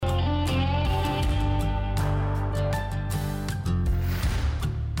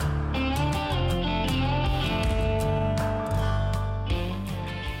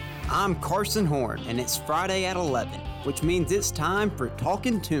I'm Carson Horn, and it's Friday at 11, which means it's time for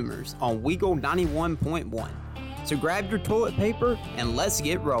Talking Tumors on Weagle 91.1. So grab your toilet paper and let's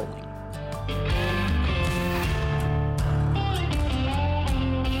get rolling.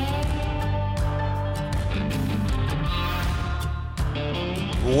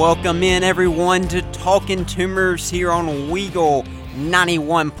 Welcome in, everyone, to Talking Tumors here on Weagle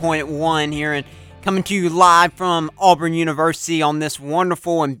 91.1 here, and coming to you live from Auburn University on this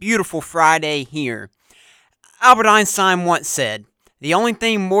wonderful and beautiful Friday here. Albert Einstein once said, "The only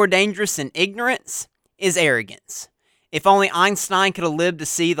thing more dangerous than ignorance is arrogance." If only Einstein could have lived to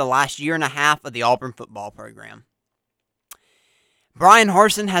see the last year and a half of the Auburn football program. Bryan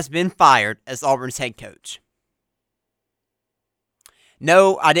Harsin has been fired as Auburn's head coach.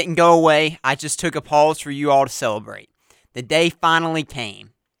 No, I didn't go away. I just took a pause for you all to celebrate. The day finally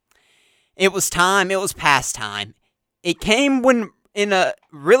came. It was time. It was past time. It came when we didn't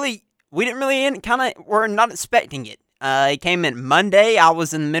really were not expecting it. It came in Monday. I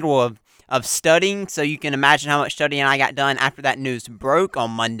was in the middle of studying, so you can imagine how much studying I got done after that news broke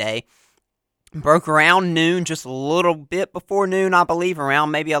on Monday. Broke around noon, just a little bit before noon, I believe, around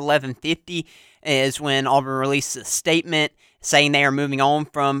maybe 11:50 is when Auburn released a statement saying they are moving on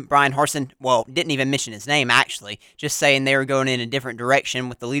from Bryan Harsin. Well, didn't even mention his name, actually. Just saying they were going in a different direction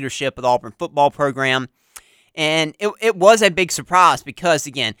with the leadership of the Auburn football program. And it was a big surprise because,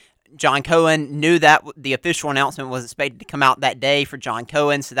 again, John Cohen knew that the official announcement was expected to come out that day for John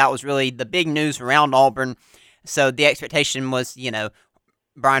Cohen, so that was really the big news around Auburn. So the expectation was,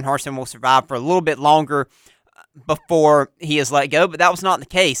 Bryan Harsin will survive for a little bit longer before he is let go, but that was not the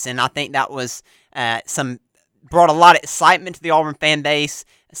case, and I think that was brought a lot of excitement to the Auburn fan base.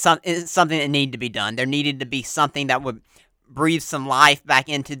 Something that needed to be done. There needed to be something that would breathe some life back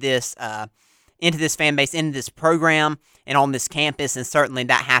into this fan base, into this program, and on this campus, and certainly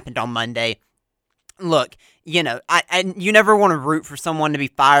that happened on Monday. Look, you never want to root for someone to be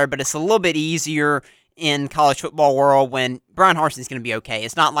fired, but it's a little bit easier in college football world when Bryan Harsin's going to be okay.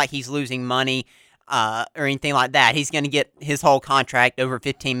 It's not like he's losing money or anything like that. He's going to get his whole contract over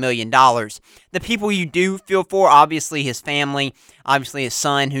 $15 million. The people you do feel for, obviously his family, obviously his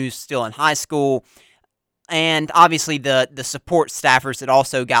son who's still in high school, and obviously the support staffers that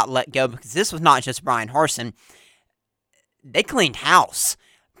also got let go, because this was not just Bryan Harsin. They cleaned house.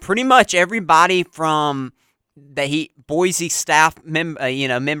 Pretty much everybody from the Boise staff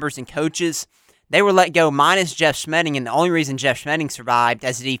members and coaches, they were let go, minus Jeff Schmedding, and the only reason Jeff Schmedding survived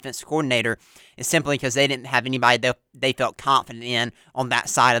as a defense coordinator is simply because they didn't have anybody they felt confident in on that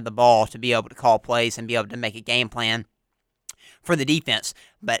side of the ball to be able to call plays and be able to make a game plan for the defense.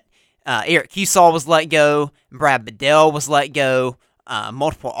 But Eric Keesall was let go, Brad Bedell was let go,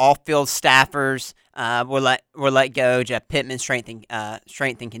 multiple off-field staffers were let go. Jeff Pittman, strength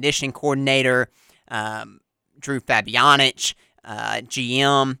and conditioning coordinator, Drew Fabianich,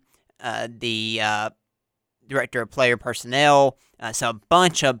 GM. The director of player personnel, so a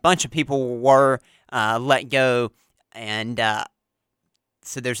bunch of people were let go, and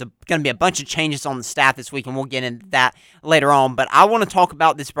so there's going to be a bunch of changes on the staff this week, and we'll get into that later on. But I want to talk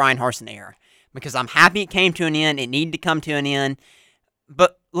about this Bryan Harsin era because I'm happy it came to an end. It needed to come to an end,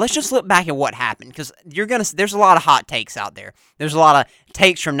 but let's just look back at what happened because there's a lot of hot takes out there. There's a lot of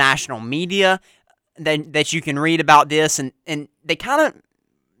takes from national media that you can read about this, and they kind of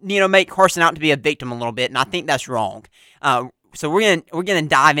make Harsin out to be a victim a little bit, and I think that's wrong. So we're gonna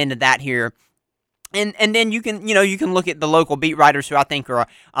dive into that here, and then you can look at the local beat writers who I think are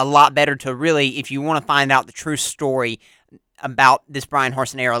a lot better to really, if you want to find out the true story about this Bryan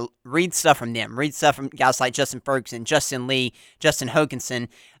Harsin era, read stuff from them. Read stuff from guys like Justin Ferguson, Justin Lee, Justin Hokanson.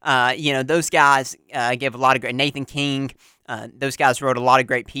 Those guys gave a lot of great. Nathan King. Those guys wrote a lot of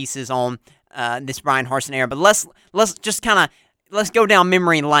great pieces on this Bryan Harsin era. But let's just kind of. Let's go down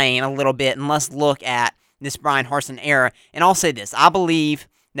memory lane a little bit, and let's look at this Bryan Harsin era. And I'll say this. I believe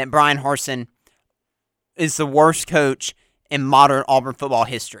that Bryan Harsin is the worst coach in modern Auburn football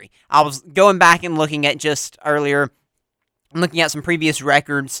history. I was going back and looking at just earlier, looking at some previous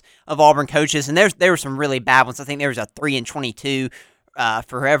records of Auburn coaches, and there were some really bad ones. I think there was a 3-22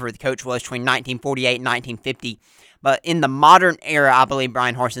 for whoever the coach was between 1948 and 1950. But in the modern era, I believe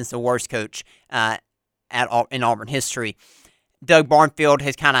Bryan Harsin's the worst coach in Auburn history. Doug Barnfield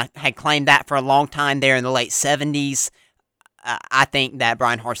had claimed that for a long time there in the late 70s. I think that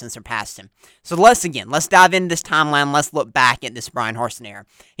Bryan Harsin surpassed him. So let's dive into this timeline. Let's look back at this Bryan Harsin era.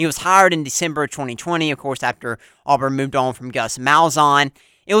 He was hired in December of 2020, of course, after Auburn moved on from Gus Malzahn.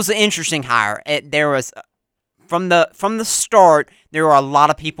 It was an interesting hire. There was from the start, there were a lot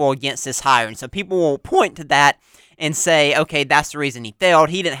of people against this hire, and so people will point to that and say, okay, that's the reason he failed.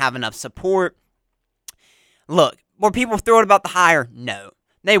 He didn't have enough support. Look, were people thrilled about the hire? No,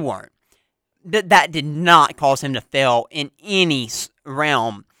 they weren't. That did not cause him to fail in any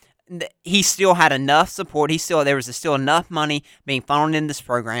realm. He still had enough support. There was still enough money being funneled in this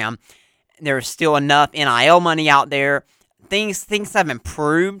program. There was still enough NIL money out there. Things have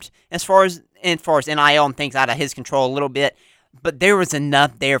improved as far as NIL and things out of his control a little bit, but there was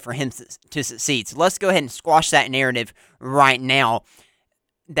enough there for him to succeed. So let's go ahead and squash that narrative right now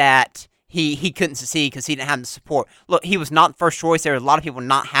that he couldn't succeed because he didn't have the support. Look, he was not the first choice. There were a lot of people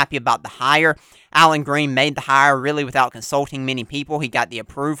not happy about the hire. Alan Green made the hire really without consulting many people. He got the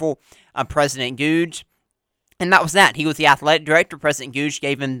approval of President Googe, and that was that. He was the athletic director. President Googe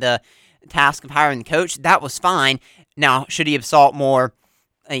gave him the task of hiring the coach. That was fine. Now, should he have sought more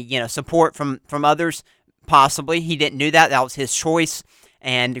support from others? Possibly. He didn't do that. That was his choice.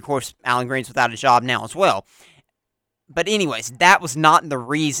 And, of course, Alan Green's without a job now as well. But anyways, that was not the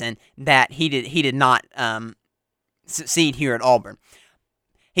reason that he did not succeed here at Auburn.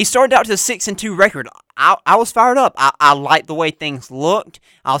 He started out to a 6-2 record. I was fired up. I liked the way things looked.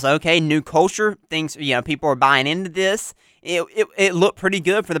 I was like, okay, new culture. Things, people are buying into this. It looked pretty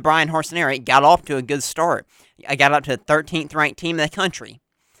good for the Bryan Harsin era. It got off to a good start. I got up to the 13th ranked team in the country.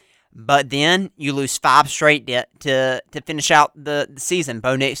 But then you lose 5 straight to finish out the season.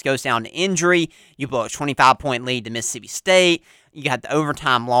 Bo Nix goes down to injury. You blow a 25-point lead to Mississippi State. You got the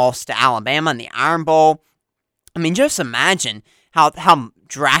overtime loss to Alabama in the Iron Bowl. I mean, just imagine how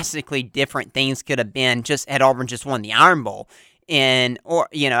drastically different things could have been just had Auburn just won the Iron Bowl.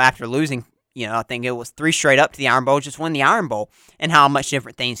 After losing, I think it was 3 straight up to the Iron Bowl, just won the Iron Bowl, and how much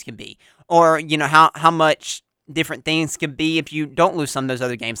different things could be. Or, how much different things could be if you don't lose some of those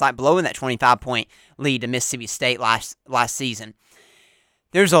other games, like blowing that 25-point lead to Mississippi State last season.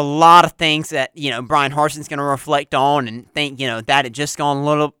 There's a lot of things that, Bryan Harsin's going to reflect on and think, that had just gone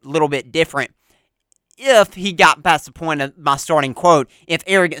a little bit different if he got past the point of my starting quote, if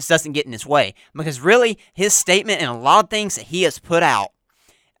arrogance doesn't get in his way. Because really, his statement and a lot of things that he has put out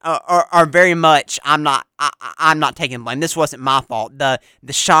are very much, I'm not taking blame. This wasn't my fault. The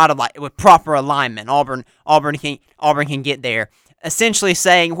shot of with proper alignment, Auburn can get there. Essentially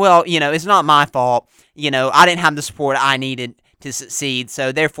saying, well, it's not my fault. I didn't have the support I needed to succeed.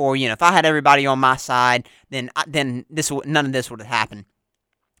 So therefore, if I had everybody on my side, then none of this would have happened.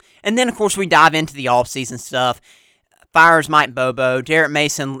 And then of course we dive into the offseason stuff. Fires Mike Bobo. Derek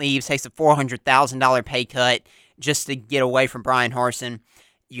Mason leaves, takes a $400,000 pay cut just to get away from Bryan Harsin.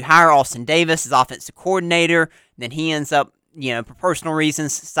 You hire Austin Davis as offensive coordinator, then he ends up, for personal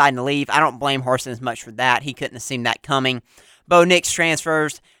reasons, deciding to leave. I don't blame Harsin as much for that. He couldn't have seen that coming. Bo Nix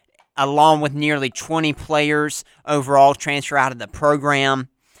transfers, along with nearly 20 players overall transfer out of the program.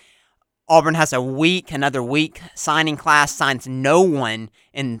 Auburn has another week signing class, signs no one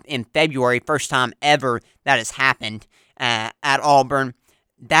in February, first time ever that has happened at Auburn.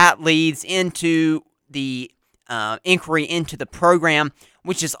 That leads into the inquiry into the program,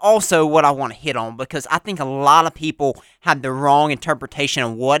 which is also what I want to hit on, because I think a lot of people have the wrong interpretation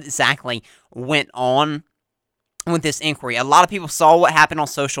of what exactly went on with this inquiry. A lot of people saw what happened on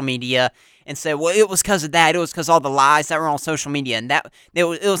social media and said, well, it was because of that. It was because of all the lies that were on social media, and it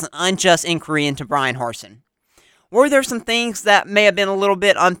was an unjust inquiry into Bryan Harsin. Were there some things that may have been a little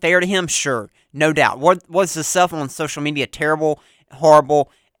bit unfair to him? Sure, no doubt. Was the stuff on social media terrible,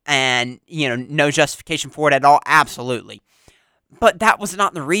 horrible, and no justification for it at all? Absolutely. But that was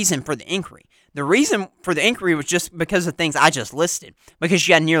not the reason for the inquiry. The reason for the inquiry was just because of things I just listed. Because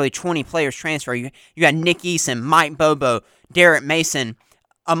you had nearly 20 players transfer. You had Nick Eason, Mike Bobo, Derek Mason,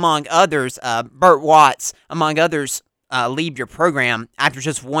 among others, Burt Watts, among others, leave your program after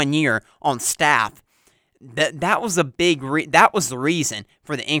just 1 year on staff. That was that was the reason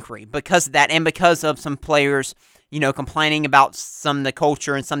for the inquiry. Because of that, and because of some players, complaining about some of the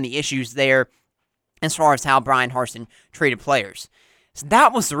culture and some of the issues there, as far as how Bryan Harsin treated players. So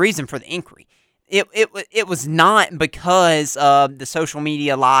that was the reason for the inquiry. It was not because of the social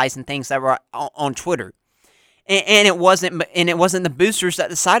media lies and things that were on Twitter. And it wasn't the boosters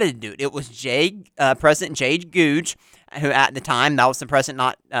that decided to do it. It was President Jade Googe, who at the time, that was the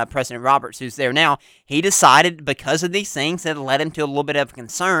president, not President Roberts, who's there now. He decided, because of these things that led him to a little bit of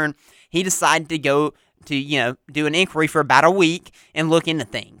concern, he decided to go to, do an inquiry for about a week and look into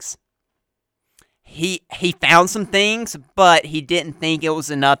things. He found some things, but he didn't think it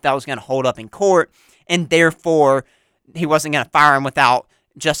was enough that was going to hold up in court, and therefore he wasn't going to fire him without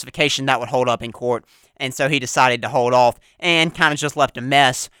justification that would hold up in court. And so he decided to hold off and kind of just left a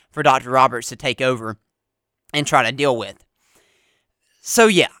mess for Dr. Roberts to take over and try to deal with. So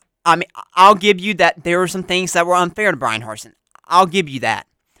yeah, I mean, I'll give you that there were some things that were unfair to Bryan Harsin. I'll give you that.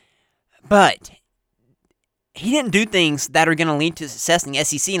 But he didn't do things that are going to lead to success in the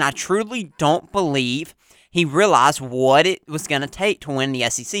SEC, and I truly don't believe he realized what it was going to take to win the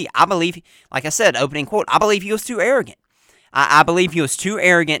SEC. I believe, like I said, opening quote, I believe he was too arrogant. I believe he was too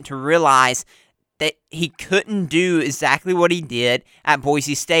arrogant to realize that he couldn't do exactly what he did at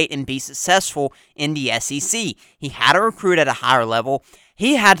Boise State and be successful in the SEC. He had to recruit at a higher level.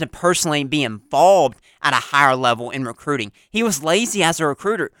 He had to personally be involved at a higher level in recruiting. He was lazy as a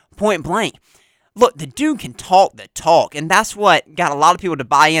recruiter, point blank. Look, the dude can talk the talk, and that's what got a lot of people to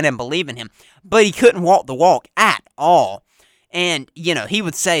buy in and believe in him. But he couldn't walk the walk at all. And, he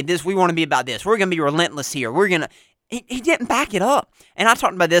would say, we want to be about this. We're going to be relentless here. He didn't back it up. And I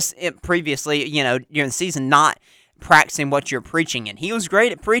talked about this previously, during the season, not practicing what you're preaching. And he was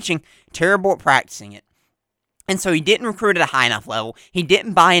great at preaching, terrible at practicing it. And so he didn't recruit at a high enough level. He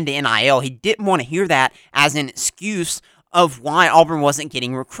didn't buy into NIL. He didn't want to hear that as an excuse of why Auburn wasn't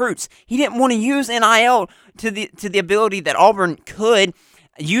getting recruits. He didn't want to use NIL to the ability that Auburn could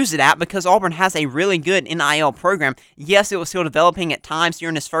use it at, because Auburn has a really good NIL program. Yes, it was still developing at times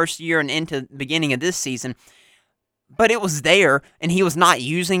during his first year and into the beginning of this season, but it was there, and he was not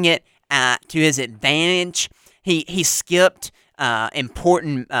using it to his advantage. He skipped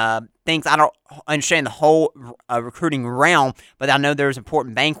important things. I don't understand the whole recruiting realm, but I know there was an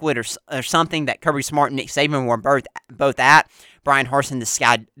important banquet or something that Kirby Smart and Nick Saban were both at. Bryan Harsin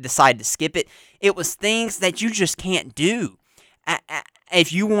decided to skip it. It was things that you just can't do.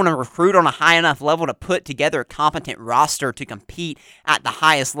 If you want to recruit on a high enough level to put together a competent roster to compete at the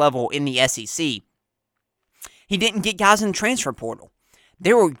highest level in the SEC, he didn't get guys in the transfer portal.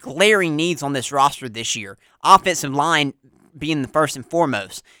 There were glaring needs on this roster this year, offensive line being the first and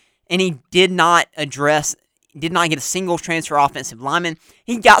foremost. And he did not get a single transfer offensive lineman.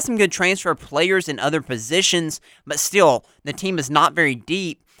 He got some good transfer players in other positions, but still, the team is not very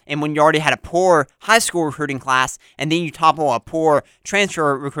deep. And when you already had a poor high school recruiting class, and then you topple a poor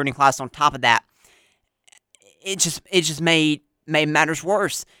transfer recruiting class on top of that, it just made matters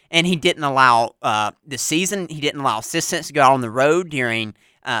worse. And he didn't allow this season. He didn't allow assistants to go out on the road during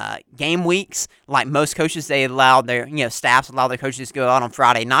game weeks. Like most coaches, they allowed their staffs allow their coaches to go out on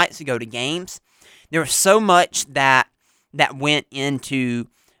Friday nights to go to games. There was so much that went into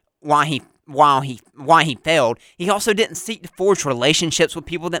why he failed. He also didn't seek to forge relationships with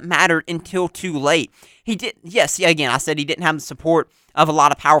people that mattered until too late. I said he didn't have the support of a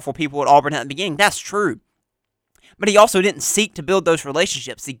lot of powerful people at Auburn at the beginning. That's true. But he also didn't seek to build those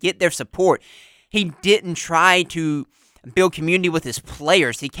relationships, to get their support. He didn't try to build community with his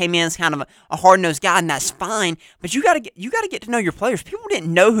players. He came in as kind of a hard-nosed guy, and that's fine. But you got to get to know your players. People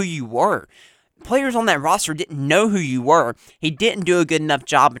didn't know who you were. Players on that roster didn't know who you were. He didn't do a good enough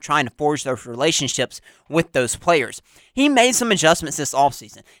job of trying to forge those relationships with those players. He made some adjustments this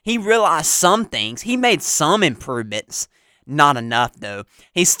offseason. He realized some things. He made some improvements. Not enough, though.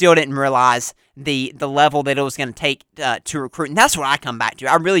 He still didn't realize the level that it was going to take to recruit. And that's what I come back to.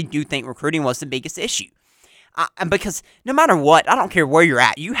 I really do think recruiting was the biggest issue. Because no matter what, I don't care where you're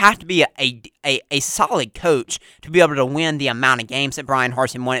at, you have to be a solid coach to be able to win the amount of games that Bryan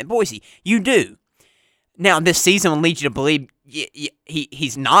Harsin won at Boise. You do. Now, this season will lead you to believe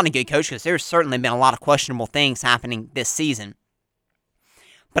he's not a good coach, because there's certainly been a lot of questionable things happening this season.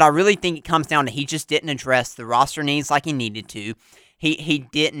 But I really think it comes down to he just didn't address the roster needs like he needed to. He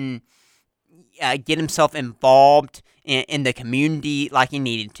didn't get himself involved in the community like he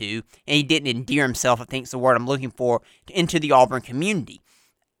needed to, and he didn't endear himself, I think is the word I'm looking for, into the Auburn community.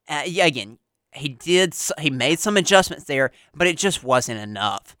 Again, he made some adjustments there, but it just wasn't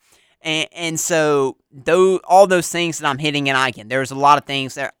enough. And so all those things that I'm hitting, and again, there's a lot of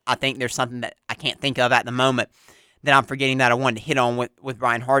things that I think there's something that I can't think of at the moment that I'm forgetting that I wanted to hit on with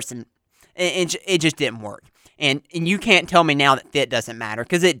Bryan Harsin. It just didn't work. And you can't tell me now that fit doesn't matter,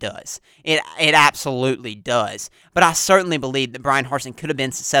 because it does. It absolutely does. But I certainly believe that Bryan Harsin could have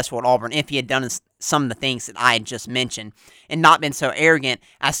been successful at Auburn if he had done some of the things that I had just mentioned, and not been so arrogant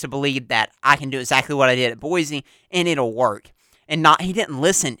as to believe that I can do exactly what I did at Boise and it'll work. And he didn't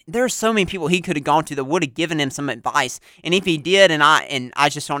listen. There are so many people he could have gone to that would have given him some advice. And if he did, and I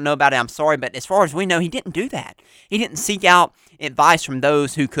just don't know about it, I'm sorry. But as far as we know, he didn't do that. He didn't seek out advice from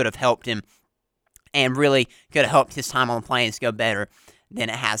those who could have helped him, and really could have helped his time on the plains go better than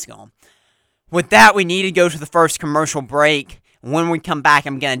it has gone. With that, we need to go to the first commercial break. When we come back,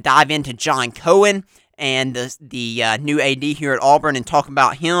 I'm going to dive into John Cohen and the new AD here at Auburn and talk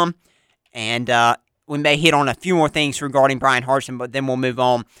about him. And we may hit on a few more things regarding Bryan Harsin, but then we'll move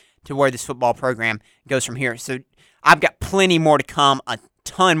on to where this football program goes from here. So I've got plenty more to come, a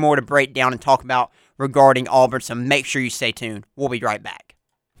ton more to break down and talk about regarding Auburn, so make sure you stay tuned. We'll be right back.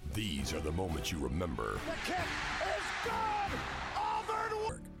 These are the moments you remember. The kick is good!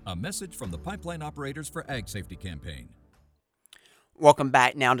 Auburn! A message from the Pipeline Operators for Ag Safety campaign. Welcome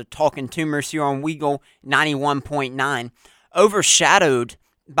back now to Talking Tumors here on Weagle 91.9. Overshadowed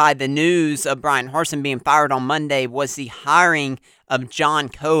by the news of Bryan Harsin being fired on Monday was the hiring of John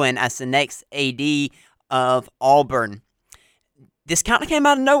Cohen as the next AD of Auburn. This kind of came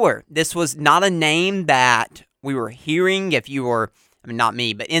out of nowhere. This was not a name that we were hearing. If you were, I mean, not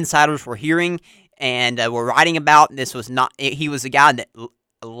me, but insiders were hearing and were writing about. This was not. He was a guy that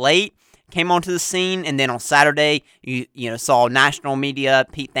late came onto the scene, and then on Saturday, you saw national media.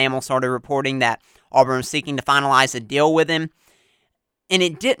 Pete Thamel started reporting that Auburn was seeking to finalize a deal with him, and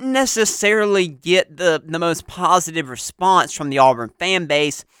it didn't necessarily get the most positive response from the Auburn fan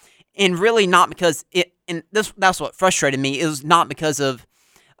base, and really not because it. And that's what frustrated me. It was not because of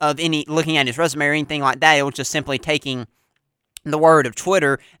any looking at his resume or anything like that. It was just simply taking the word of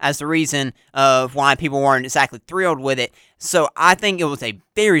Twitter as the reason of why people weren't exactly thrilled with it. So I think it was a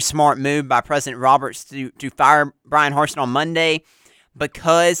very smart move by President Roberts to fire Bryan Harsin on Monday,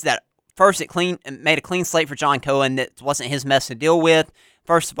 because that first it made a clean slate for John Cohen. That wasn't his mess to deal with,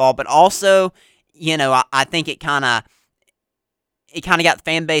 first of all, but also, I think it kind of got the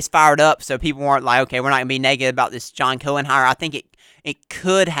fan base fired up, so people weren't like, okay, we're not going to be negative about this John Cohen hire. I think it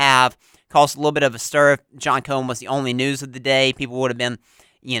could have caused a little bit of a stir if John Cohen was the only news of the day. People would have been,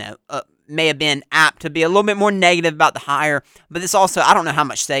 may have been apt to be a little bit more negative about the hire. But this also, I don't know how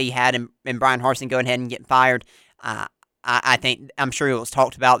much say he had in Bryan Harsin going ahead and getting fired. I'm sure it was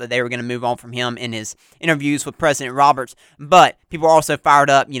talked about that they were going to move on from him in his interviews with President Roberts. But people are also fired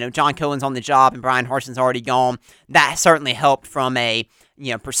up. John Cohen's on the job and Bryan Harsin's already gone. That certainly helped from a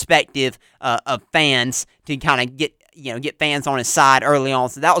perspective of fans to kind of get fans on his side early on.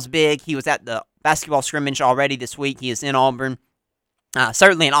 So that was big. He was at the basketball scrimmage already this week. He is in Auburn.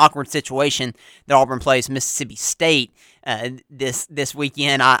 Certainly an awkward situation that Auburn plays Mississippi State this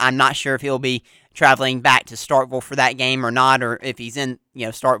weekend. I'm not sure if he'll be traveling back to Starkville for that game or not, or if he's in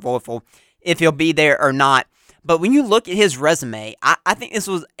Starkville, if he'll be there or not. But when you look at his resume, I think this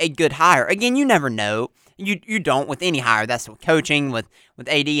was a good hire. Again, you never know. You don't with any hire. That's with coaching, with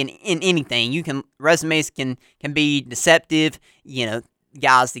AD, and in anything. Resumes can be deceptive.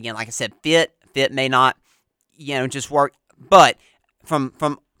 Guys, again, like I said, fit may not just work. But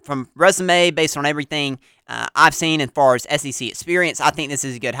from resume, based on everything I've seen as far as SEC experience, I think this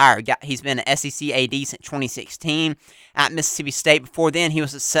is a good hire. He's been an SEC AD since 2016 at Mississippi State. Before then, he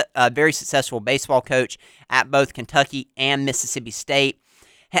was a very successful baseball coach at both Kentucky and Mississippi State.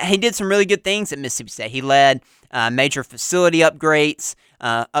 He did some really good things at Mississippi State. He led major facility upgrades,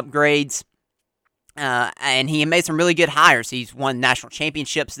 and he made some really good hires. He's won national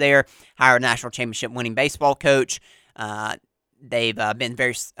championships there, hired a national championship winning baseball coach. They've been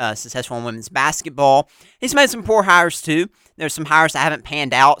very successful in women's basketball. He's made some poor hires too. There's some hires that haven't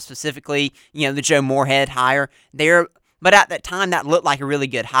panned out, specifically, the Joe Moorhead hire there. But at that time, that looked like a really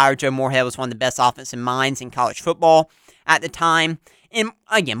good hire. Joe Moorhead was one of the best offensive minds in college football at the time. And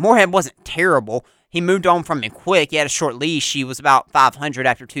again, Moorhead wasn't terrible. He moved on from him quick. He had a short leash. He was about 500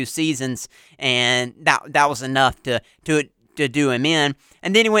 after 2 seasons, and that was enough to do him in.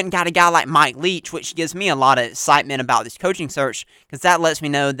 And then he went and got a guy like Mike Leach, which gives me a lot of excitement about this coaching search, because that lets me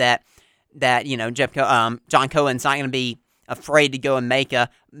know that John Cohen's not going to be afraid to go and make a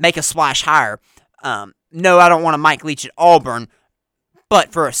splash hire. No, I don't want a Mike Leach at Auburn,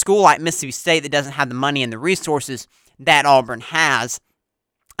 but for a school like Mississippi State that doesn't have the money and the resources that Auburn has,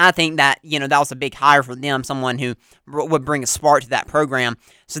 I think that that was a big hire for them, someone who would bring a spark to that program.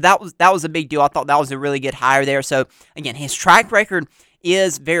 So that was a big deal. I thought that was a really good hire there. So again, his track record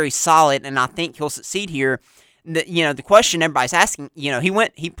is very solid, and I think he'll succeed here. The question everybody's asking,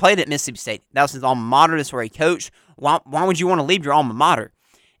 he played at Mississippi State. That was his alma mater. That's where he coached. Why would you want to leave your alma mater?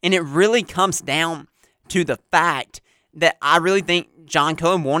 And it really comes down to the fact that I really think John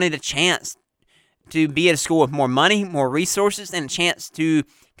Cohen wanted a chance to be at a school with more money, more resources, and a chance to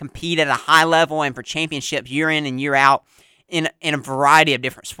compete at a high level and for championships year in and year out in a variety of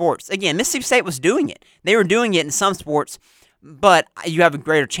different sports. Again, Mississippi State was doing it. They were doing it in some sports, but you have a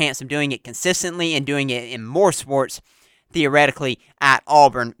greater chance of doing it consistently and doing it in more sports, theoretically, at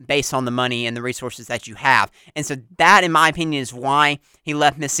Auburn based on the money and the resources that you have. And so that, in my opinion, is why he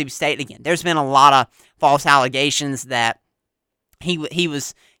left Mississippi State. Again, there's been a lot of false allegations that he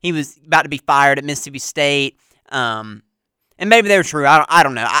was about to be fired at Mississippi State, and maybe they're true. I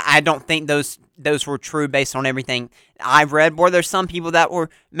don't know. I don't think those those were true based on everything I've read. Were there some people that were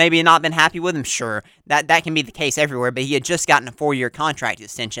maybe not been happy with him? Sure, that can be the case everywhere. But he had just gotten a 4-year contract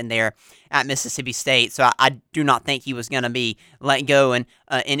extension there at Mississippi State, so I do not think he was going to be let go in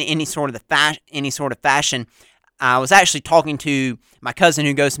any sort of fashion. I was actually talking to my cousin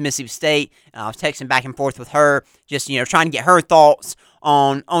who goes to Mississippi State. I was texting back and forth with her, just trying to get her thoughts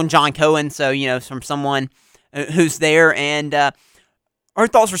on John Cohen. So from someone who's there, and her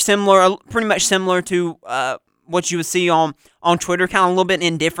thoughts were similar, pretty much similar to what you would see on Twitter. Kind of a little bit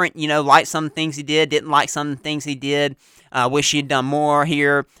indifferent. Liked some things he did, didn't like some things he did. Wish he had done more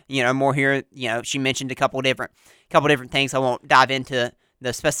here. More here. She mentioned a couple different things. I won't dive into the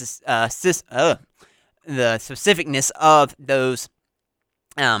specificness of those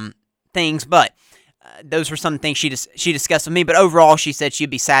things, but those were some things she discussed with me. But overall, she said she'd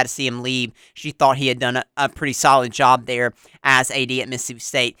be sad to see him leave. She thought he had done a pretty solid job there as AD at Mississippi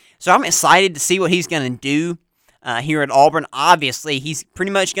State. So I'm excited to see what he's going to do here at Auburn. Obviously, he's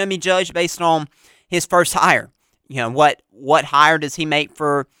pretty much going to be judged based on his first hire. What hire does he make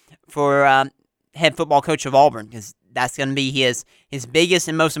for head football coach of Auburn? Because that's going to be his biggest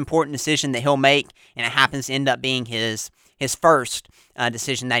and most important decision that he'll make, and it happens to end up being his first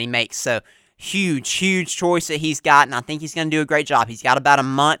decision that he makes. So huge choice that he's got, and I think he's going to do a great job. He's got about a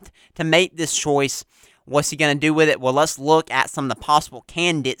month to make this choice. What's he going to do with it? Well, let's look at some of the possible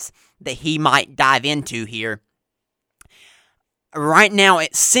candidates that he might dive into here. Right now,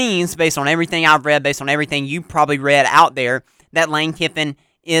 it seems, based on everything I've read, based on everything you probably read out there, that Lane Kiffin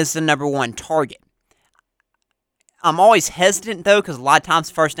is the number one target. I'm always hesitant, though, because a lot of times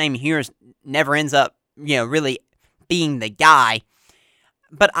the first name you hear never ends up, really being the guy.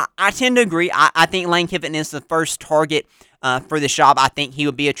 But I tend to agree. I think Lane Kiffin is the first target for this job. I think he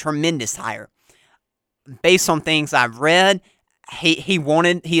would be a tremendous hire. Based on things I've read, he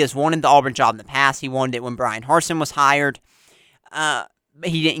has wanted the Auburn job in the past. He wanted it when Bryan Harsin was hired. But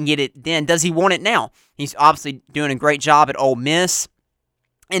he didn't get it then. Does he want it now? He's obviously doing a great job at Ole Miss.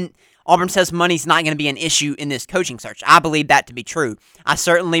 And Auburn says money's not going to be an issue in this coaching search. I believe that to be true. I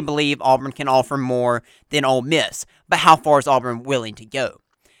certainly believe Auburn can offer more than Ole Miss. But how far is Auburn willing to go?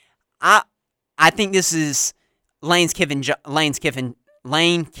 I think this is Lane Kiffin's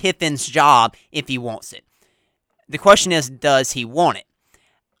job if he wants it. The question is, does he want it?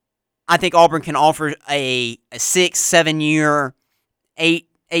 I think Auburn can offer a 6-7 year,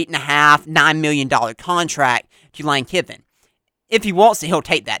 $8.5, $9 million contract to Lane Kiffin. If he wants it, he'll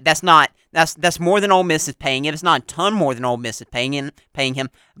take that. That's more than Ole Miss is paying him. It's not a ton more than Ole Miss is paying him,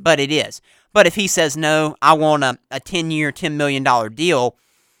 but it is. But if he says, no, I want a 10-year, $10 million deal,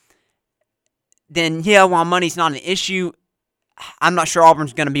 then, while money's not an issue, I'm not sure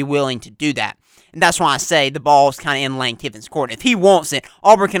Auburn's going to be willing to do that. And that's why I say the ball's kind of in Lane Kiffin's court. If he wants it,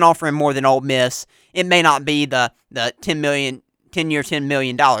 Auburn can offer him more than Ole Miss. It may not be the 10-year, $10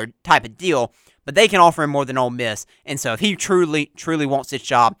 million type of deal, but they can offer him more than Ole Miss. And so if he truly wants this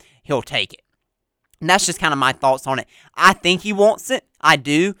job, he'll take it. And that's just kind of my thoughts on it. I think he wants it. I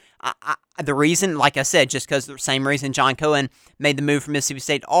do. The reason, like I said, just because the same reason John Cohen made the move from Mississippi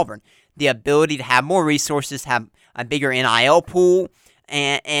State to Auburn. The ability to have more resources, have a bigger NIL pool,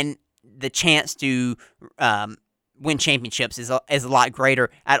 and the chance to win championships is a lot greater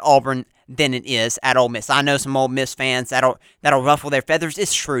at Auburn than it is at Ole Miss. I know some Ole Miss fans that'll ruffle their feathers.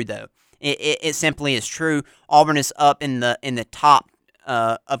 It's true though. It simply is true. Auburn is up in the top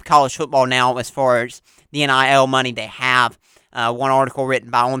of college football now as far as the NIL money they have. One article written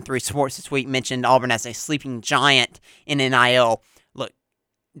by On3 Sports this week mentioned Auburn as a sleeping giant in NIL. Look,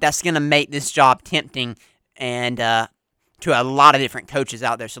 that's going to make this job tempting and to a lot of different coaches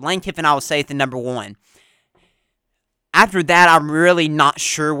out there. So Lane Kiffin, I would say, is the number one. After that, I'm really not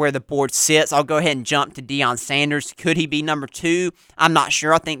sure where the board sits. I'll go ahead and jump to Deion Sanders. Could he be number two? I'm not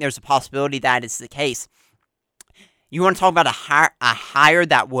sure. I think there's a possibility that is the case. You want to talk about a hire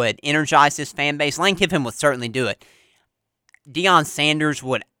that would energize this fan base? Lane Kiffin would certainly do it. Deion Sanders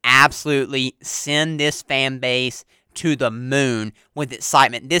would absolutely send this fan base to the moon with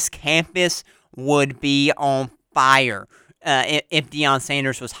excitement. This campus would be on fire if Deion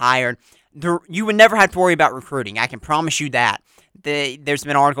Sanders was hired. You would never have to worry about recruiting. I can promise you that. There's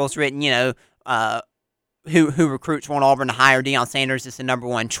been articles written, who recruits want Auburn to hire Deion Sanders is the number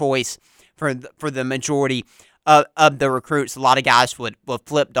one choice for the majority of the recruits. A lot of guys would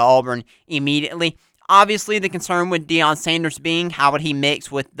flip to Auburn immediately. Obviously, the concern with Deion Sanders being how would he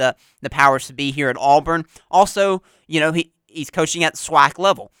mix with the powers to be here at Auburn. Also, he's coaching at the SWAC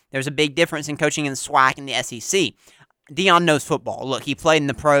level. There's a big difference in coaching in the SWAC and the SEC. Deion knows football. Look, he played in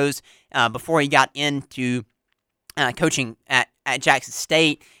the pros before he got into coaching at Jackson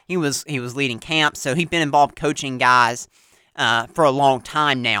State. He was leading camp, so he's been involved coaching guys for a long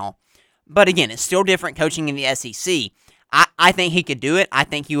time now. But again, it's still different coaching in the SEC. I think he could do it. I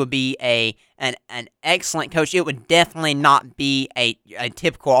think he would be an excellent coach. It would definitely not be a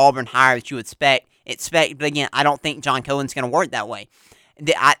typical Auburn hire that you would expect. But again, I don't think John Cohen's going to work that way.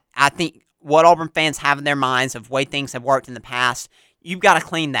 I think what Auburn fans have in their minds of the way things have worked in the past, you've got to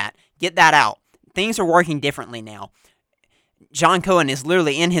clean that. Get that out. Things are working differently now. John Cohen is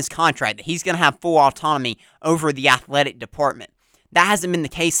literally in his contract that he's going to have full autonomy over the athletic department. That hasn't been the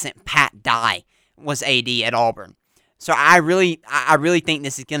case since Pat Dye was AD at Auburn. So I really think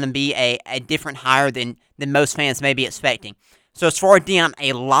this is going to be a different hire than most fans may be expecting. So as far as Deion,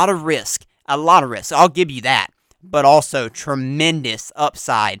 a lot of risk. I'll give you that, but also tremendous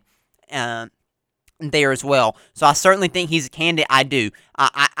upside there as well. So I certainly think he's a candidate. I do.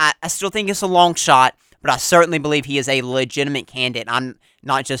 I still think it's a long shot, but I certainly believe he is a legitimate candidate. I'm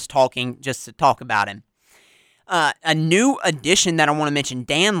not just talking just to talk about him. A new addition that I want to mention,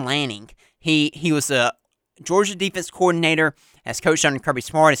 Dan Lanning. He was a Georgia defense coordinator, has coached under Kirby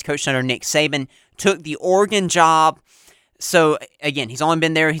Smart, has coached under Nick Saban, took the Oregon job. So, again, he's only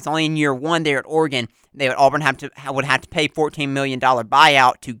been there. He's only in year one there at Oregon. Auburn would have to pay $14 million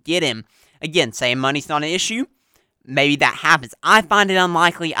buyout to get him. Again, saying money's not an issue. Maybe that happens. I find it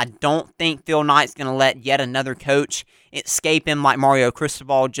unlikely. I don't think Phil Knight's going to let yet another coach escape him like Mario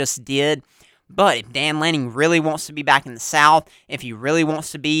Cristobal just did. But if Dan Lanning really wants to be back in the South, if he really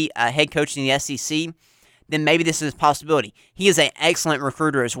wants to be a head coach in the SEC, then maybe this is a possibility. He is an excellent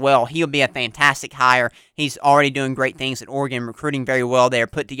recruiter as well. He'll be a fantastic hire. He's already doing great things at Oregon, recruiting very well there,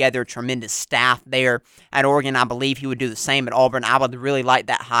 put together a tremendous staff there at Oregon. I believe he would do the same at Auburn. I would really like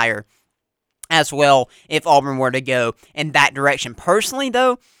that hire as well if Auburn were to go in that direction. Personally,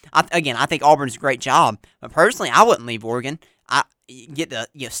 though, I think Auburn's a great job. But personally, I wouldn't leave Oregon. Get to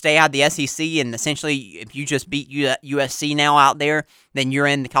stay out of the SEC, and essentially, if you just beat USC now out there, then you're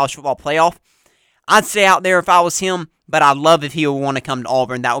in the college football playoff. I'd stay out there if I was him, but I'd love if he would want to come to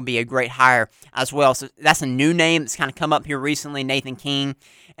Auburn. That would be a great hire as well. So that's a new name that's kind of come up here recently. Nathan King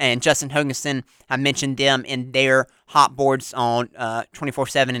and Justin Hoganson, I mentioned them in their hot boards on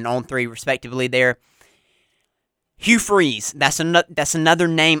 24/7 and On 3, respectively there. Hugh Freeze, that's another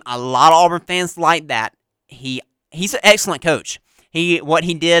name. A lot of Auburn fans like that. He's an excellent coach. What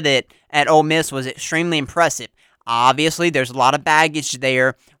he did at Ole Miss was extremely impressive. Obviously, there's a lot of baggage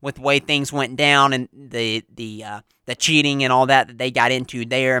there with the way things went down and the cheating and all that they got into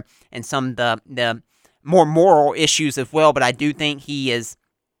there, and some of the more moral issues as well. But I do think he's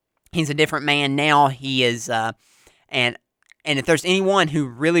a different man now. He is, and if there's anyone who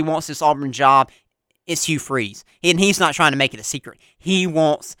really wants this Auburn job, it's Hugh Freeze. And he's not trying to make it a secret. He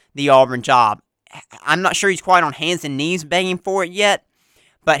wants the Auburn job. I'm not sure he's quite on hands and knees begging for it yet,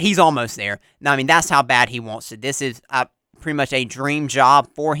 but he's almost there. I mean, that's how bad he wants it. This is pretty much a dream job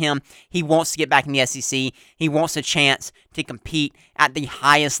for him. He wants to get back in the SEC. He wants a chance to compete at the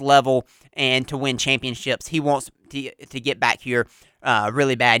highest level and to win championships. He wants to get back here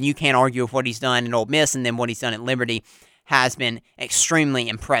really bad. You can't argue with what he's done in Ole Miss, and then what he's done at Liberty has been extremely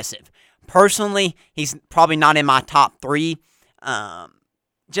impressive. Personally, he's probably not in my top three.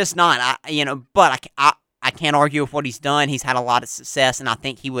 Just not, but I can't argue with what he's done. He's had a lot of success, and I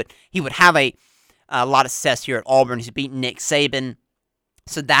think he would have a lot of success here at Auburn. He's beaten Nick Saban,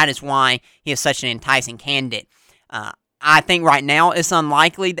 so that is why he is such an enticing candidate. I think right now it's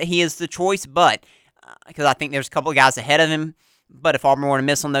unlikely that he is the choice, but because I think there's a couple of guys ahead of him. But if Auburn were to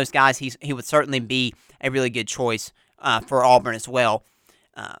miss on those guys, he would certainly be a really good choice for Auburn as well.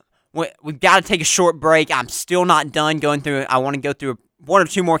 We've got to take a short break. I'm still not done going through. I want to go through one or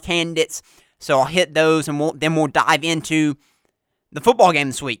two more candidates, so I'll hit those, and then we'll dive into the football game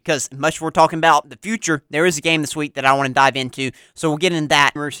this week, because much we're talking about the future, there is a game this week that I want to dive into, so we'll get into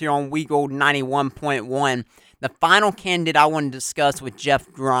that. We're here on Weagle 91.1. The final candidate I want to discuss with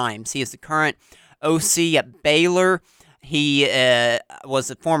Jeff Grimes. He is the current OC at Baylor. He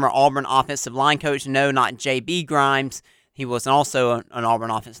was a former Auburn offensive line coach. No, not J.B. Grimes. He was also an Auburn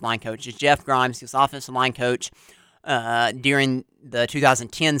offensive line coach. It's Jeff Grimes. He was offensive line coach during the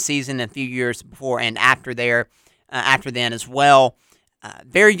 2010 season, a few years before and after then as well.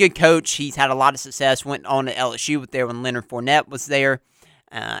 Very good coach. He's had a lot of success. Went on to LSU there when Leonard Fournette was there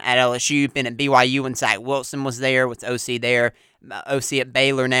at LSU. Been at BYU when Zach Wilson was there with OC there. OC at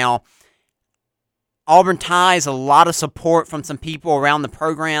Baylor now. Auburn ties, a lot of support from some people around the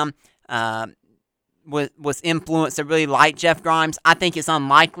program. Was influenced that really liked Jeff Grimes. I think it's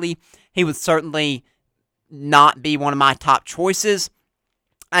unlikely. He would certainly not be one of my top choices.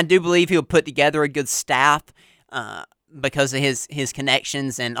 I do believe he'll put together a good staff. because of his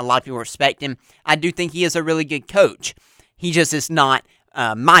connections, and a lot of people respect him. I do think he is a really good coach. He just is not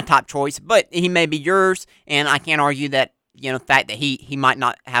my top choice, but he may be yours, and I can't argue that, the fact that he might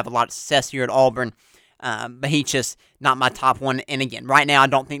not have a lot of success here at Auburn, but he's just not my top one. And again, right now I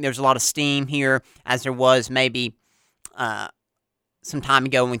don't think there's a lot of steam here as there was maybe some time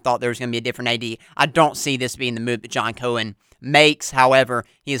ago when we thought there was going to be a different AD. I don't see this being the move that John Cohen makes. However,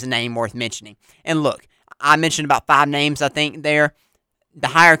 he is a name worth mentioning. And look, I mentioned about 5 names, I think, there. The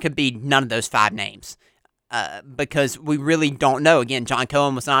hire could be none of those 5 names because we really don't know. Again, John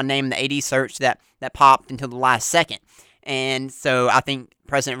Cohen was not named in the AD search that popped until the last second. And so I think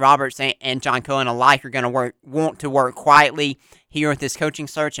President Roberts and John Cohen alike are going to want to work quietly here with this coaching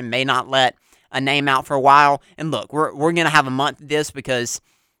search and may not let a name out for a while. And look, we're going to have a month of this because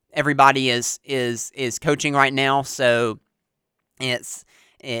everybody is coaching right now, so it's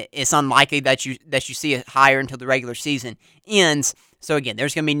unlikely that you see it higher until the regular season ends. So again,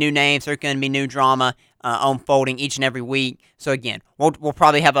 there's going to be new names, there's going to be new drama unfolding each and every week. So again, we'll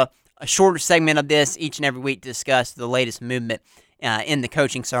probably have a shorter segment of this each and every week to discuss the latest movement in the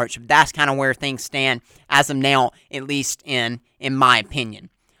coaching search. That's kind of where things stand as of now, at least in my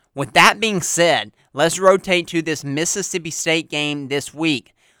opinion. With that being said, let's rotate to this Mississippi State game this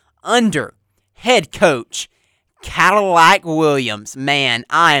week under head coach Cadillac Williams. Man,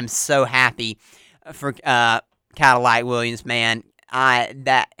 I am so happy for Cadillac Williams, man.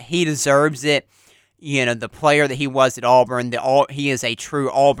 That he deserves it. The player that he was at Auburn, he is a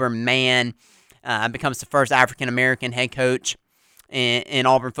true Auburn man. Becomes the first African-American head coach in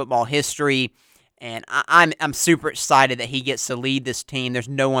Auburn football history. And I'm super excited that he gets to lead this team. There's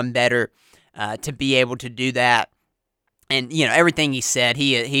no one better to be able to do that. And, everything he said,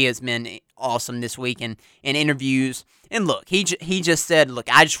 he has been awesome this week in interviews. And look, he just said, look,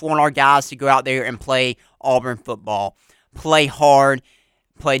 I just want our guys to go out there and play Auburn football. Play hard,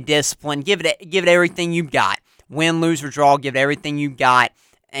 play discipline, give it everything you've got. Win, lose, or draw, give it everything you've got.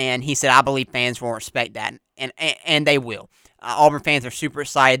 And he said, I believe fans will respect that, and they will. Auburn fans are super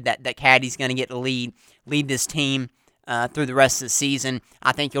excited that Caddy's going to get to lead this team through the rest of the season.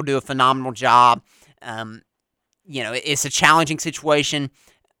 I think he'll do a phenomenal job. It's a challenging situation,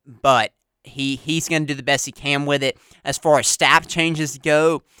 but he's going to do the best he can with it. As far as staff changes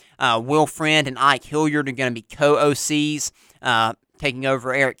go, Will Friend and Ike Hilliard are going to be co-OCs, taking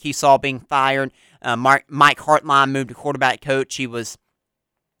over Eric Keesaw being fired. Mike Hartline moved to quarterback coach. He was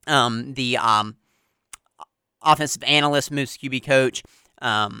the offensive analyst, moves to QB coach.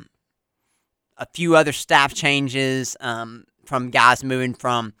 A few other staff changes from guys moving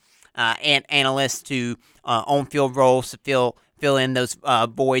from analysts to on-field roles to fill in those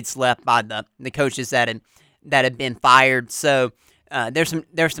voids left by the coaches that had been fired. So there's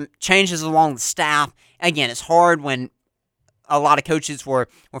some changes along the staff. Again, it's hard when a lot of coaches were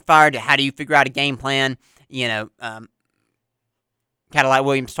fired. How do you figure out a game plan? Cadillac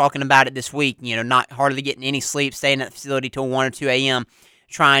Williams talking about it this week. Not hardly getting any sleep, staying at the facility till 1 or 2 a.m.,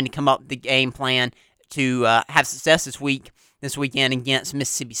 trying to come up with the game plan to have success this weekend against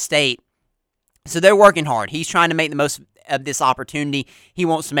Mississippi State. So they're working hard. He's trying to make the most of this opportunity. He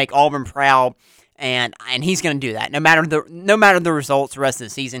wants to make Auburn proud, and he's going to do that. No matter the results the rest of the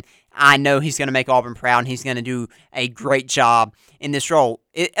season, I know he's going to make Auburn proud, and he's going to do a great job in this role.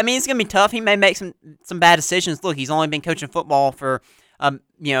 It's going to be tough. He may make some bad decisions. Look, he's only been coaching football for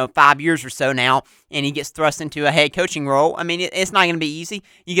 5 years or so now, and he gets thrust into a head coaching role. It's not going to be easy.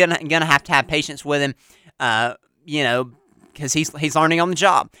 You're gonna have to have patience with him, because he's learning on the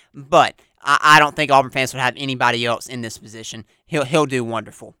job. But I don't think Auburn fans would have anybody else in this position. He'll do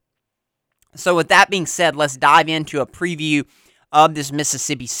wonderful. So with that being said, let's dive into a preview of this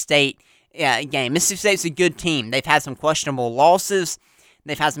Mississippi State game. Mississippi State's a good team. They've had some questionable losses.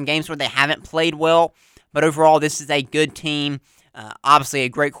 They've had some games where they haven't played well, but overall, this is a good team. Obviously, a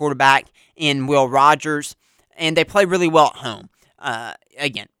great quarterback in Will Rogers, and they play really well at home.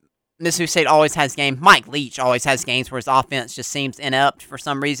 Again, Mississippi State always has games. Mike Leach always has games where his offense just seems inept for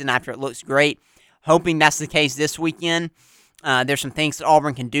some reason after it looks great. Hoping that's the case this weekend. There's some things that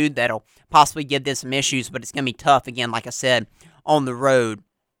Auburn can do that'll possibly give them some issues, but it's going to be tough, again, like I said, on the road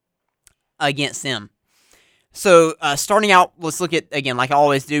against them. So, starting out, let's look at, again, like I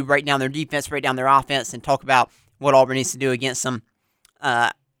always do, break down their defense, break down their offense, and talk about what Auburn needs to do against them.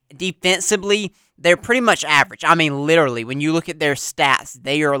 Defensively, they're pretty much average. Literally, when you look at their stats,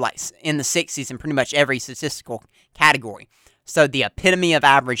 they are like in the 60s in pretty much every statistical category. So the epitome of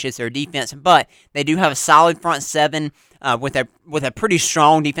average is their defense, but they do have a solid front seven with a pretty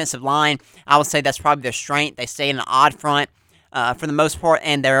strong defensive line. I would say that's probably their strength. They stay in an odd front for the most part,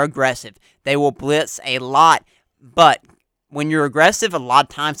 and they're aggressive. They will blitz a lot, But when you're aggressive, a lot of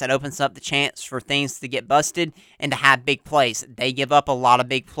times that opens up the chance for things to get busted and to have big plays. They give up a lot of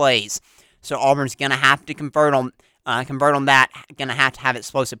big plays. So Auburn's going to have to convert on that, going to have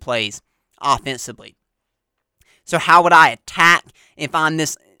explosive plays offensively. So how would I attack if I'm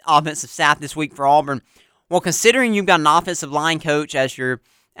this offensive staff this week for Auburn? Well, considering you've got an offensive line coach as your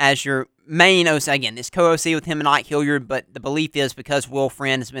main OC, again, this co-OC with him and Ike Hilliard, but the belief is because Will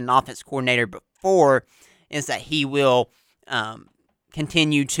Friend has been an offensive coordinator before, is that he will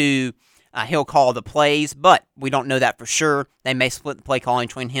continue to he'll call the plays, but we don't know that for sure. They may split the play calling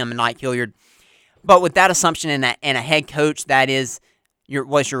between him and Ike Hilliard. But with that assumption and a head coach that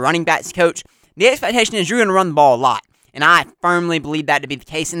was your running backs coach, the expectation is you're going to run the ball a lot. And I firmly believe that to be the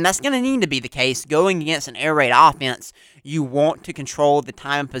case, and that's going to need to be the case. Going against an air raid offense, you want to control the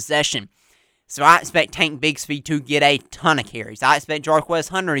time of possession. So I expect Tank Bigsby to get a ton of carries. I expect Jarquez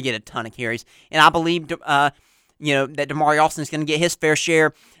Hunter to get a ton of carries. And I believe that Damari Austin is going to get his fair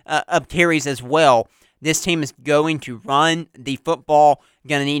share of carries as well. This team is going to run the football,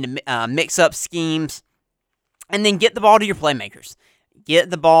 going to need to mix up schemes, and then get the ball to your playmakers. Get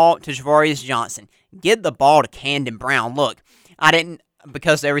the ball to Javarius Johnson. Get the ball to Camden Brown. Look,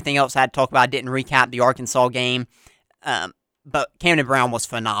 because of everything else I had to talk about, I didn't recap the Arkansas game. But Camden Brown was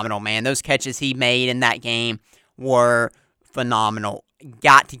phenomenal, man. Those catches he made in that game were phenomenal.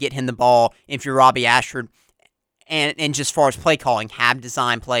 Got to get him the ball if you're Robbie Ashford. And just as far as play calling, have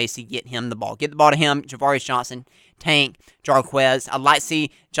design plays to get him the ball. Get the ball to him, Javarius Johnson, Tank, Jarquez. I'd like to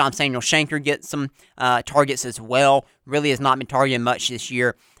see John Samuel Shanker get some targets as well. Really has not been targeted much this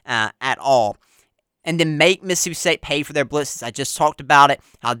year at all. And then make Mississippi State pay for their blitzes. I just talked about it,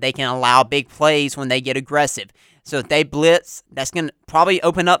 how they can allow big plays when they get aggressive. So if they blitz, that's going to probably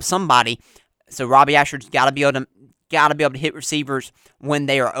open up somebody. So Robbie Ashford's got to be able to hit receivers when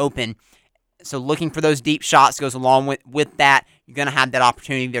they are open. So looking for those deep shots goes along with that. You're going to have that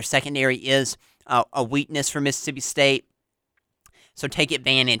opportunity. Their secondary is a weakness for Mississippi State. So take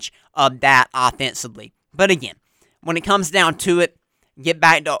advantage of that offensively. But again, when it comes down to it, get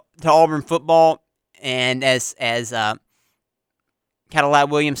back to Auburn football. And as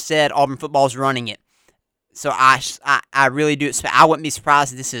Cadillac Williams said, Auburn football is running it. So I really do expect, I wouldn't be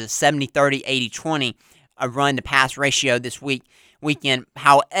surprised if this is a 70-30, 80-20 a run-to-pass ratio this weekend.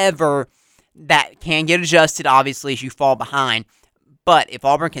 However, that can get adjusted, obviously, as you fall behind. But if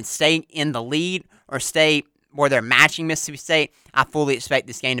Auburn can stay in the lead or stay where they're matching Mississippi State, I fully expect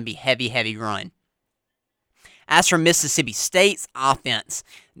this game to be heavy, heavy run. As for Mississippi State's offense,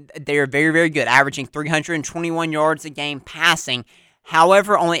 they are very, very good, averaging 321 yards a game passing.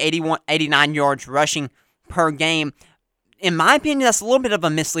 However, only 89 yards rushing per game. In my opinion, that's a little bit of a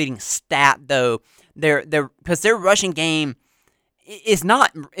misleading stat, though. Because their rushing game is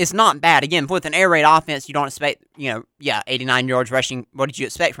not bad. Again, with an air raid offense, you don't expect 89 yards rushing. What did you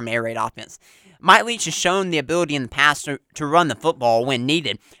expect from an air raid offense? Mike Leach has shown the ability in the past to run the football when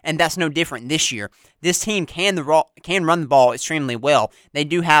needed, and that's no different this year. This team can run the ball extremely well. They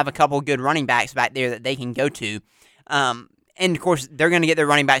do have a couple good running backs back there that they can go to. And, of course, they're going to get their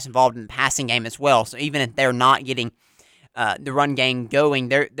running backs involved in the passing game as well. So even if they're not getting the run game going,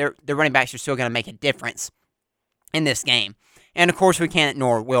 their running backs are still going to make a difference in this game. And, of course, we can't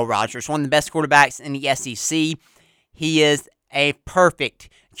ignore Will Rogers, one of the best quarterbacks in the SEC. He is a perfect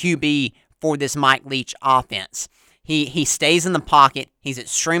QB for this Mike Leach offense. He stays in the pocket. He's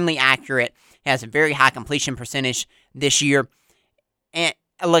extremely accurate. He has a very high completion percentage this year. And,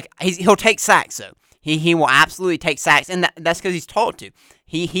 look, he'll take sacks, though. He will absolutely take sacks, and that's because he's taught to.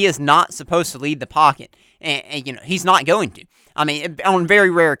 He is not supposed to lead the pocket, and he's not going to. I mean, on very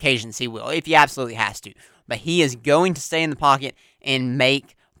rare occasions he will, if he absolutely has to. But he is going to stay in the pocket and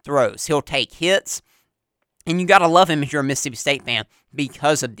make throws. He'll take hits, and you got to love him if you're a Mississippi State fan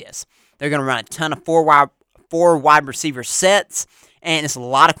because of this. They're going to run a ton of four wide receiver sets, and it's a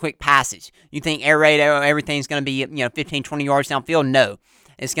lot of quick passes. You think air raid, everything's going to be 15, 20 yards downfield? No.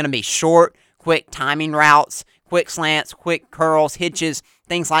 It's going to be short, quick timing routes, quick slants, quick curls, hitches,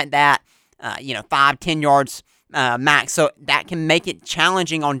 things like that. 5, 10 yards max. So that can make it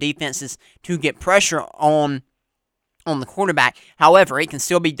challenging on defenses to get pressure on the quarterback. However, it can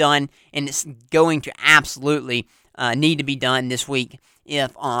still be done, and it's going to absolutely need to be done this week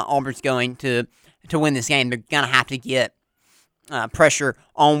if Auburn's going to win this game. They're going to have to get pressure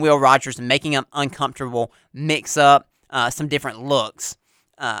on Will Rogers and making him uncomfortable, mix up some different looks.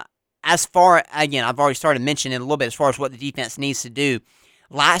 As far, again, I've already started mentioning a little bit as far as what the defense needs to do.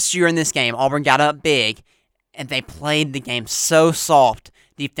 Last year in this game, Auburn got up big, and they played the game so soft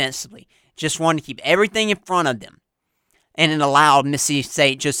defensively. Just wanted to keep everything in front of them. and it allowed Mississippi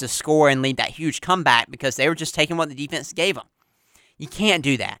State just to score and lead that huge comeback because they were just taking what the defense gave them. You can't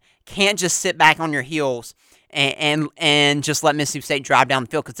do that. Can't just sit back on your heels and just let Mississippi State drive down the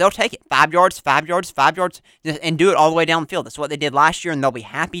field because they'll take it 5 yards, 5 yards, 5 yards, and do it all the way down the field. That's what they did last year, and they'll be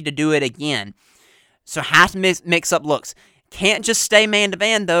happy to do it again. So have to mix up looks. Can't just stay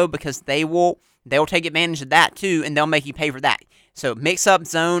man-to-man, though, because they'll take advantage of that, too, and they'll make you pay for that. So mix up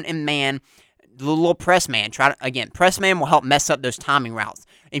zone and man, little press man. Press man will help mess up those timing routes.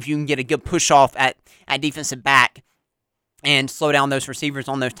 If you can get a good push-off at defensive back and slow down those receivers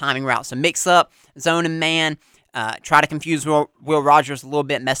on those timing routes. So mix up zone and man. Try to confuse Will Rogers a little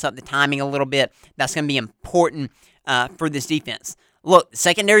bit, mess up the timing a little bit. That's going to be important for this defense. Look, the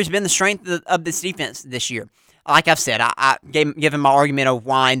secondary's been the strength of this defense this year. Like I've said, I given my argument of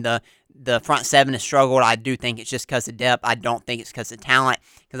why the front seven has struggled. I do think it's just because of depth. I don't think it's because of talent,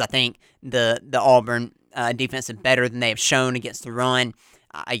 because I think the Auburn defense is better than they have shown against the run.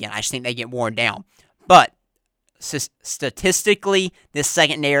 Again, I just think they get worn down. But statistically, this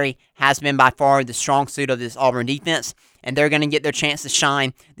secondary has been by far the strong suit of this Auburn defense, and they're going to get their chance to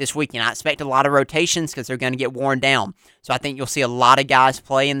shine this weekend. I expect a lot of rotations because they're going to get worn down. So I think you'll see a lot of guys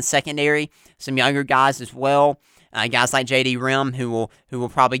play in the secondary, some younger guys as well, guys like J.D. Rim who will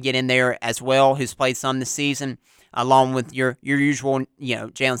probably get in there as well, who's played some this season, along with your usual,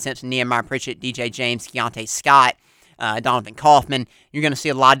 Jalen Simpson, Nehemiah Pritchett, DJ James, Keontae Scott, Donovan Kaufman. You're going to see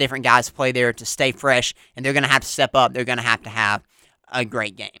a lot of different guys play there to stay fresh, and they're going to have to step up. They're going to have a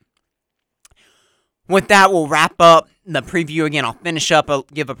great game. With that, we'll wrap up the preview. Again, I'll finish up,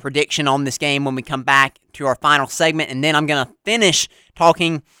 give a prediction on this game when we come back to our final segment, and then I'm going to finish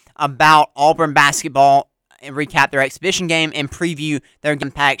talking about Auburn basketball and recap their exhibition game and preview their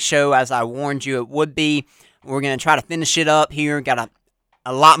impact show, as I warned you it would be. We're going to try to finish it up here. Got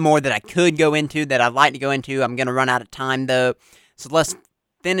a lot more that I could go into that I'd like to go into. I'm going to run out of time, though. So let's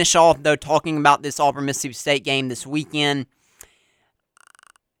finish off, though, talking about this Auburn-Mississippi State game this weekend.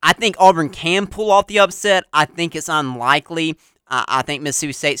 I think Auburn can pull off the upset. I think it's unlikely. I think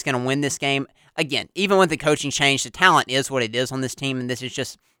Mississippi State's going to win this game. Again, even with the coaching change, the talent is what it is on this team, and this is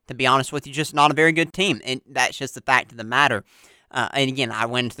just, to be honest with you, just not a very good team. And that's just the fact of the matter. And again, I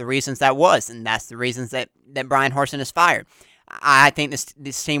went into the reasons that was, and that's the reasons that Bryan Harsin is fired. I think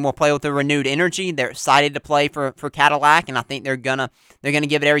this team will play with a renewed energy. They're excited to play for Cadillac, and I think they're gonna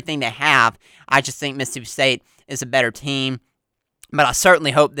give it everything they have. I just think Mississippi State is a better team, but I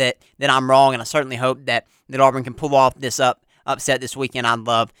certainly hope that I'm wrong, and I certainly hope that Auburn can pull off this upset this weekend. I'd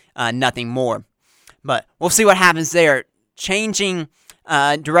love nothing more, but we'll see what happens there. Changing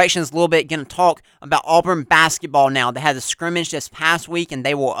directions a little bit. Going to talk about Auburn basketball now. They had a scrimmage this past week, and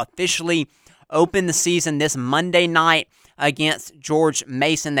they will officially open the season this Monday night against George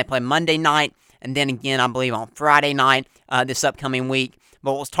Mason. They play Monday night, and then again, I believe, on Friday night this upcoming week.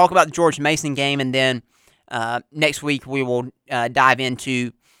 But let's talk about the George Mason game, and then next week we will dive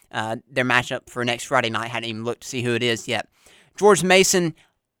into their matchup for next Friday night. I hadn't even looked to see who it is yet. George Mason,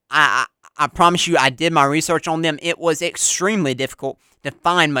 I promise you, I did my research on them. It was extremely difficult to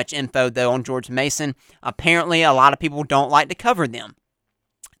find much info, though, on George Mason. Apparently, a lot of people don't like to cover them.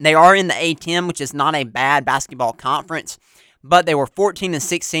 They are in the A-10, which is not a bad basketball conference, but they were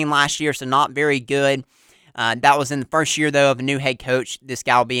 14-16 last year, so not very good. That was in the first year, though, of a new head coach. This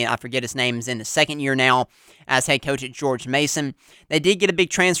guy will be, I forget his name, is in the second year now as head coach at George Mason. They did get a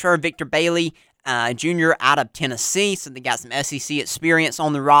big transfer, Victor Bailey, junior out of Tennessee, so they got some SEC experience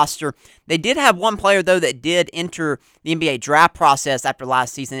on the roster. They did have one player, though, that did enter the NBA draft process after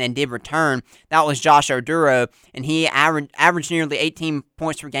last season and did return. That was Josh Oduro, and he averaged nearly 18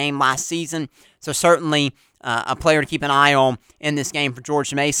 points per game last season, so certainly a player to keep an eye on in this game for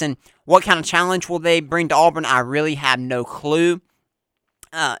George Mason. What kind of challenge will they bring to Auburn? I really have no clue.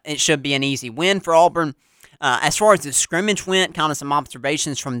 It should be an easy win for Auburn. As far as the scrimmage went, kind of some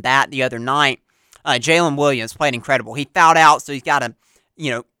observations from that the other night. Jalen Williams played incredible. He fouled out, so he's got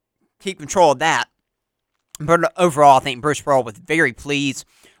to, keep control of that. But overall, I think Bruce Pearl was very pleased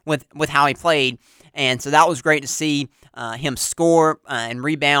with how he played, and so that was great to see him score and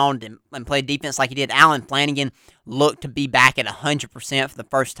rebound and play defense like he did. Allen Flanigan looked to be back at 100% for the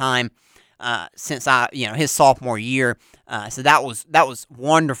first time since his sophomore year. So that was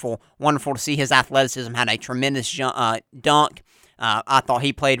wonderful to see. His athleticism, had a tremendous dunk. I thought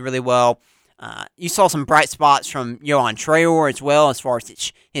he played really well. You saw some bright spots from Yohan Traore as well as far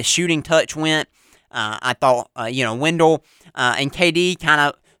as his shooting touch went. I thought, Wendell and KD kind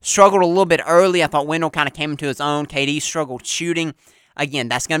of struggled a little bit early. I thought Wendell kind of came into his own. KD struggled shooting. Again,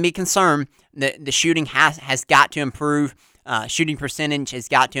 that's going to be a concern. The shooting has got to improve. Shooting percentage has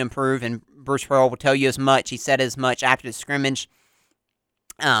got to improve, and Bruce Pearl will tell you as much. He said as much after the scrimmage.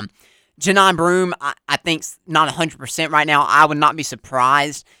 Janai Broome, I think, not 100% right now. I would not be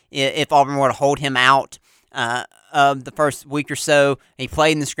surprised if Auburn were to hold him out of the first week or so. He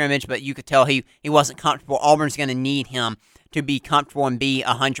played in the scrimmage, but you could tell he wasn't comfortable. Auburn's going to need him to be comfortable and be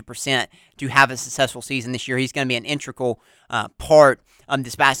 100% to have a successful season this year. He's going to be an integral part of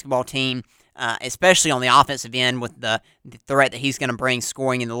this basketball team, especially on the offensive end with the threat that he's going to bring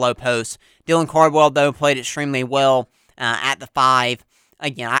scoring in the low post. Dylan Cardwell, though, played extremely well at the 5.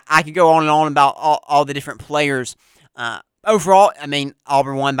 Again, I could go on and on about all the different players. Overall, I mean,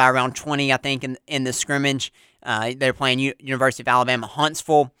 Auburn won by around 20, I think, in the scrimmage. They're playing University of Alabama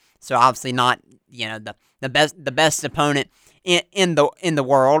Huntsville, so obviously not the best opponent in the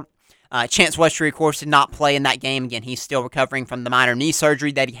world. Chance Westry, of course, did not play in that game. Again, he's still recovering from the minor knee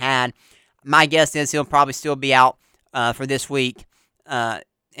surgery that he had. My guess is he'll probably still be out for this week and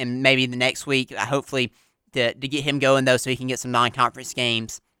maybe the next week. Hopefully, to get him going though, so he can get some non-conference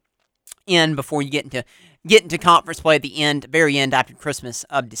games in before you get into conference play at the very end after Christmas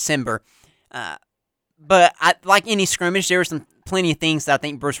of December. But like any scrimmage, there were plenty of things that I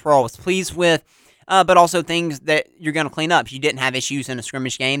think Bruce Pearl was pleased with, but also things that you're going to clean up. If you didn't have issues in a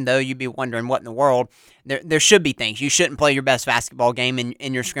scrimmage game, though, you'd be wondering what in the world. There should be things. You shouldn't play your best basketball game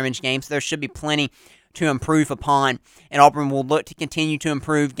in your scrimmage game, so there should be plenty to improve upon, and Auburn will look to continue to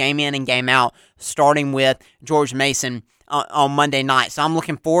improve game in and game out, starting with George Mason on Monday night. So I'm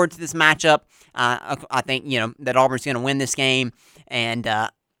looking forward to this matchup. I think that Auburn's going to win this game, and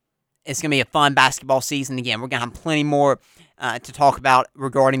it's going to be a fun basketball season. Again, we're going to have plenty more to talk about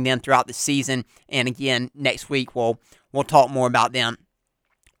regarding them throughout the season, and again, next week we'll talk more about them.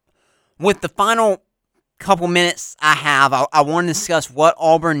 With the final couple minutes I have, I want to discuss what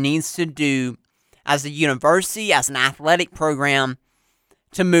Auburn needs to do as a university, as an athletic program,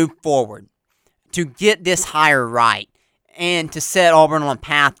 to move forward, to get this hire right, and to set Auburn on a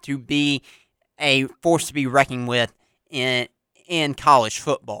path to be a force to be reckoned with in college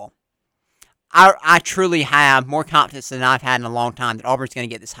football. I truly have more confidence than I've had in a long time that Auburn's going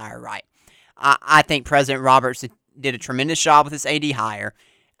to get this hire right. I think President Roberts did a tremendous job with this AD hire.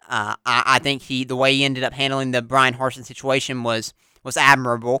 I think the way he ended up handling the Bryan Harsin situation was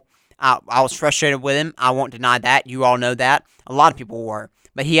admirable. I was frustrated with him. I won't deny that. You all know that. A lot of people were.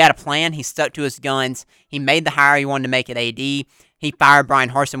 But he had a plan. He stuck to his guns. He made the hire he wanted to make at AD. He fired Bryan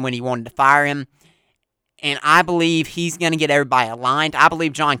Harsin when he wanted to fire him. And I believe he's going to get everybody aligned. I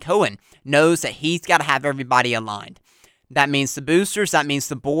believe John Cohen knows that he's got to have everybody aligned. That means the boosters. That means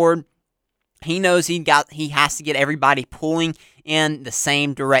the board. He knows he has to get everybody pulling in the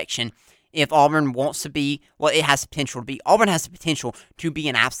same direction. If Auburn wants to be, well, it has the potential to be. Auburn has the potential to be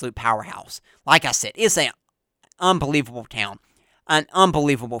an absolute powerhouse. Like I said, it's an unbelievable town, an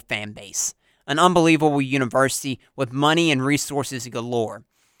unbelievable fan base, an unbelievable university with money and resources galore.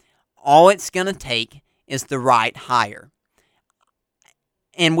 All it's going to take is the right hire.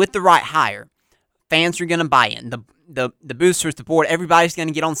 And with the right hire, fans are going to buy in. The boosters, the board, everybody's going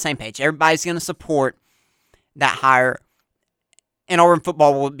to get on the same page. Everybody's going to support that hire, and Auburn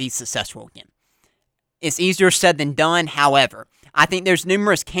football will be successful again. It's easier said than done. However, I think there's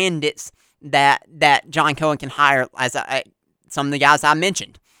numerous candidates that John Cohen can hire, as some of the guys I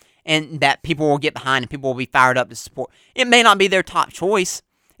mentioned, and that people will get behind and people will be fired up to support. It may not be their top choice.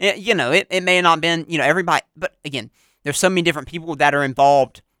 It may not have been, everybody. But again, there's so many different people that are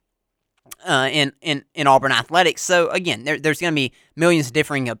involved in Auburn athletics. So again, there's going to be millions of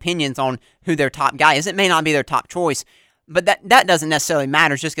differing opinions on who their top guy is. It may not be their top choice. But that doesn't necessarily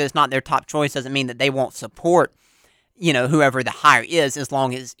matter. Just because it's not their top choice doesn't mean that they won't support, whoever the hire is, as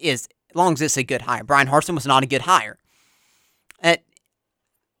long as it's a good hire. Bryan Harsin was not a good hire.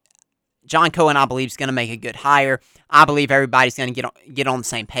 John Cohen, I believe, is going to make a good hire. I believe everybody's going to get on the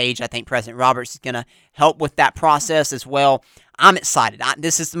same page. I think President Roberts is going to help with that process as well. I'm excited.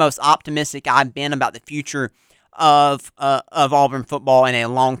 This is the most optimistic I've been about the future of Auburn football in a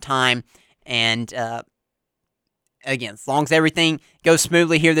long time, and again, as long as everything goes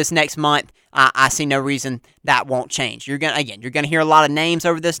smoothly here this next month, I see no reason that won't change. You're gonna hear a lot of names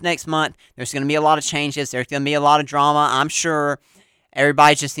over this next month. There's gonna be a lot of changes. There's gonna be a lot of drama, I'm sure.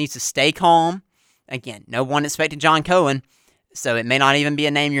 Everybody just needs to stay calm. Again, no one expected John Cohen, so it may not even be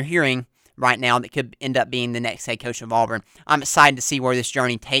a name you're hearing right now that could end up being the next head coach of Auburn. I'm excited to see where this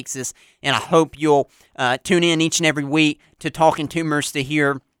journey takes us, and I hope you'll tune in each and every week to Talking Tumors to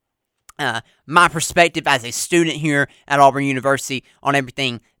hear my perspective as a student here at Auburn University on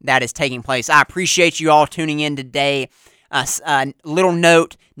everything that is taking place. I appreciate you all tuning in today. Little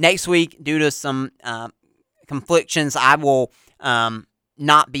note, next week, due to some conflictions, I will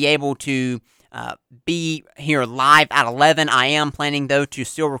not be able to be here live at 11. I am planning, though, to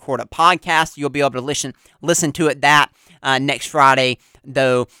still record a podcast. You'll be able to listen to it next Friday,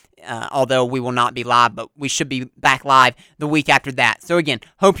 though, although we will not be live, but we should be back live the week after that. So, again,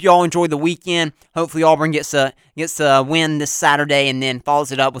 hope you all enjoy the weekend. Hopefully Auburn gets a win this Saturday and then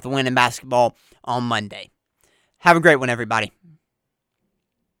follows it up with a win in basketball on Monday. Have a great one, everybody.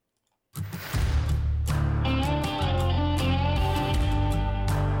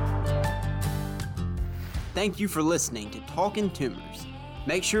 Thank you for listening to Talkin' Tumors.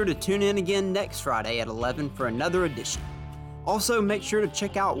 Make sure to tune in again next Friday at 11 for another edition. Also, make sure to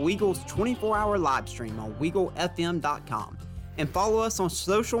check out Weagle's 24-hour live stream on WeagleFM.com and follow us on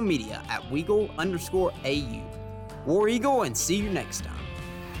social media at Weagle_AU. War Eagle, and see you next time.